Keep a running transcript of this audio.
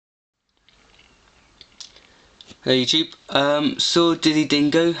Hey YouTube, saw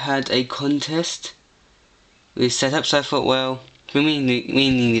DizzyDingo had a contest with setup, so I thought, well, we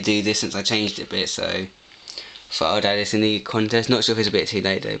need to do this since I changed it a bit, so thought I'd add this in the contest. Not sure if it's a bit too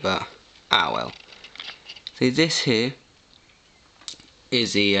late though, but well. So this here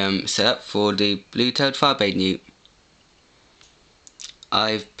is the setup for the blue-tailed firebait newt.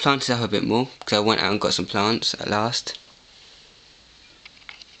 I've planted up a bit more because I went out and got some plants at last.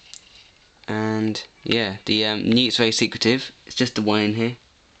 And yeah, the newt's very secretive. It's just the one in here.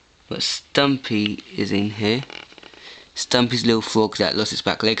 But Stumpy is in here. Stumpy's a little frog that lost its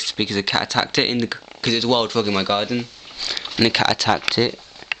back legs because a cat attacked it because it's a wild frog in my garden, and the cat attacked it.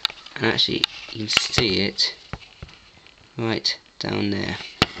 And actually, you can see it right down there.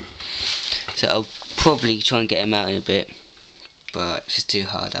 So I'll probably try and get him out in a bit, but it's just too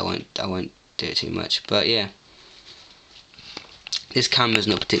hard. I won't do it too much. But yeah. This camera's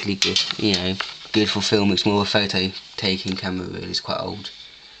not particularly good, good for film. It's more of a photo taking camera really. It's quite old.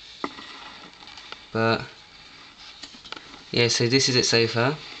 But yeah, so this is it so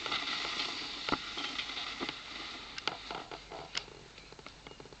far.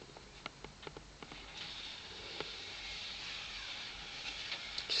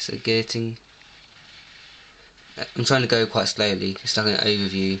 So getting, I'm trying to go quite slowly. It's like an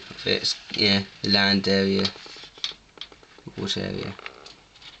overview of it. It's, the land area, water area,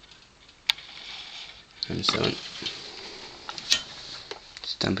 and so on.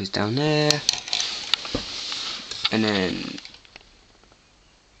 Stumpy's down there, and then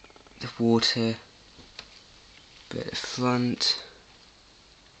the water bit at the front.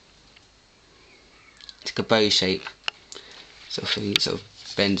 It's like a bow shape, sort of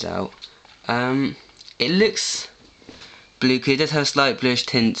bends out. It looks blue because it does have a slight bluish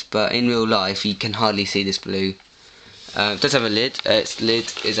tint, but in real life you can hardly see this blue. It does have a lid. Its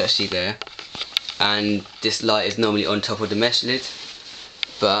lid is actually there, and this light is normally on top of the mesh lid,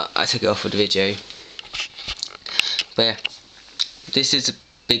 but I took it off for the video. But yeah, this is a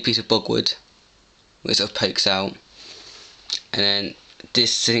big piece of bogwood which sort of pokes out, and then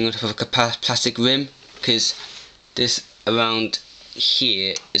this sitting on top of a plastic rim, because this around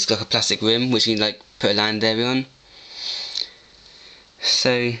here is like a plastic rim which you can like put a land area on.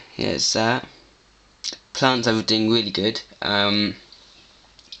 So yeah, it's that. Plants are doing really good, but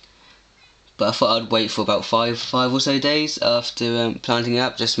I thought I'd wait for about five or so days after planting it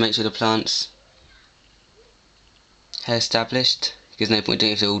up, just to make sure the plants are established, because there's no point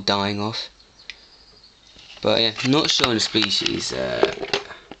doing it if they're all dying off. But yeah, not sure on the species,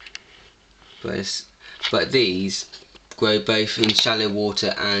 but these grow both in shallow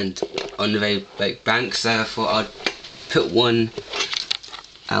water and on the very banks, so I thought I'd put one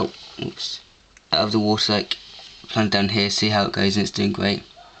out of the water, like plant down here, see how it goes, and it's doing great.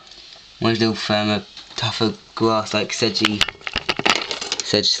 One's a little firmer, tougher grass, like sedge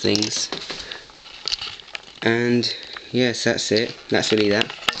things. And yes, that's it. That's really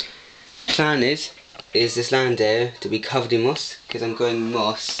that. Plan is this land area to be covered in moss, because I'm growing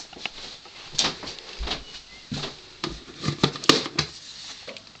moss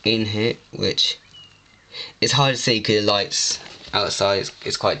in here, which it's hard to see because the lights outside,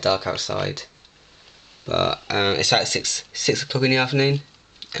 it's quite dark outside. But it's about 6 o'clock in the afternoon.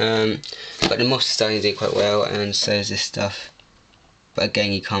 But the moss is starting to do quite well, and so is this stuff. But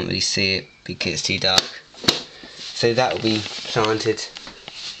again, you can't really see it because it's too dark. So that will be planted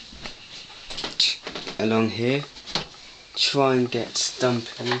along here. Try and get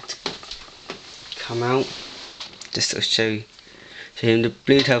Stumpy to come out. Just sort of show him. The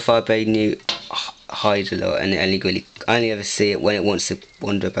blue-tailed firebait newt hides a lot, and I only ever see it when it wants to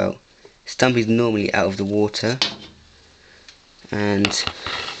wander about. Stumpy's normally out of the water, and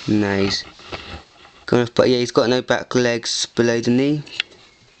now he's gone off, but yeah, he's got no back legs below the knee.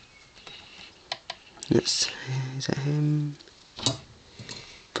 Is that him?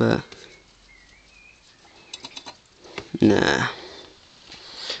 But nah.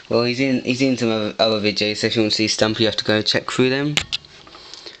 Well, he's in some other videos, so if you want to see Stumpy, you have to go check through them.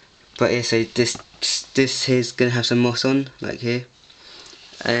 But yeah, so this here's gonna have some moss on, like here,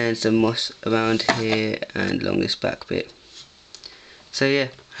 and some moss around here and along this back bit. So yeah,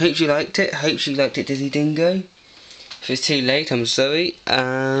 hope you liked it. DizzyDingo. If it's too late, I'm sorry.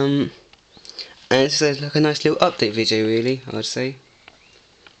 And it's like a nice little update video, really, I would say.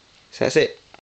 So that's it.